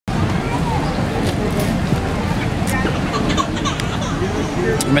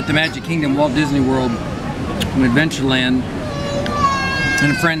I'm at the Magic Kingdom, Walt Disney World, in Adventureland,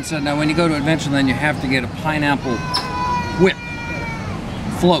 and a friend said, now when you go to Adventureland, you have to get a pineapple whip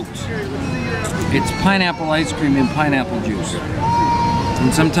float. It's pineapple ice cream and pineapple juice.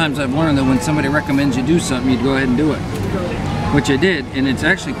 And sometimes I've learned that when somebody recommends you do something, you'd go ahead and do it. Which I did, and it's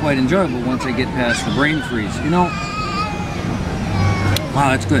actually quite enjoyable once I get past the brain freeze. You know, wow,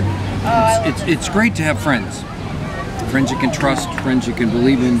 that's good. It's great to have friends. Friends you can trust, friends you can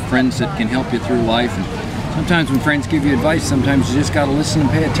believe in, friends that can help you through life. And sometimes when friends give you advice, sometimes you just got to listen and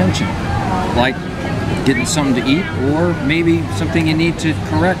pay attention. Like getting something to eat, or maybe something you need to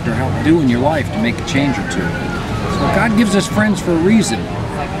correct or help do in your life to make a change or two. So God gives us friends for a reason,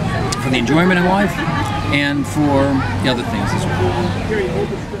 for the enjoyment in life and for the other things as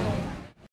well.